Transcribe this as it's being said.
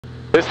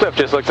This stuff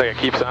just looks like it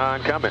keeps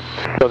on coming.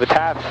 So the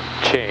TAFs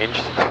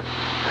changed.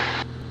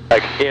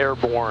 Like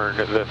airborne,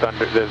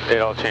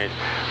 it all changed.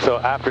 So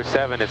after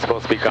 7, it's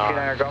supposed to be gone.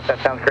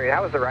 That sounds great.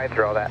 How was the ride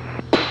through all that?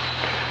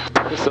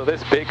 So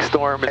this big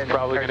storm is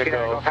probably going to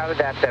go. How did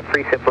that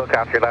precip look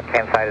off your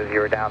left-hand side as you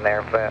were down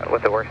there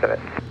with the worst of it?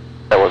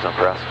 That wasn't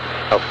for us.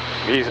 Oh,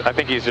 I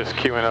think he's just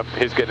queuing up.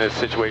 He's getting his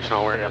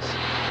situational awareness.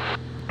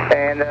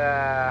 And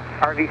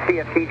RVC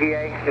at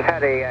CGA just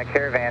had a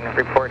caravan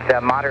report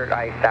moderate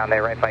ice down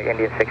there right by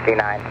India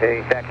 69. The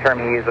exact term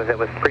he used was it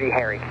was pretty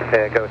hairy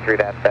to go through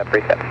that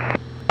precip.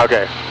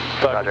 Okay,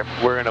 but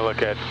we're going to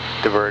look at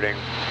diverting.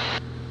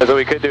 So what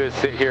we could do is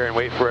sit here and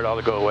wait for it all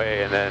to go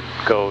away and then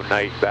go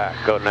night back,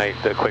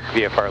 the quick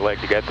VFR leg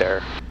to get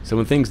there. So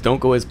when things don't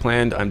go as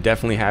planned, I'm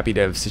definitely happy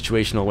to have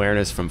situational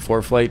awareness from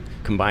ForeFlight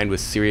combined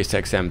with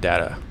SiriusXM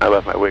data. I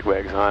left my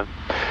wigwags on.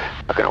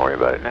 Not going to worry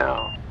about it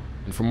now.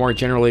 And for more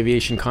general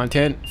aviation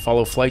content,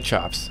 follow Flight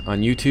Shops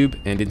on YouTube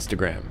and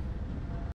Instagram.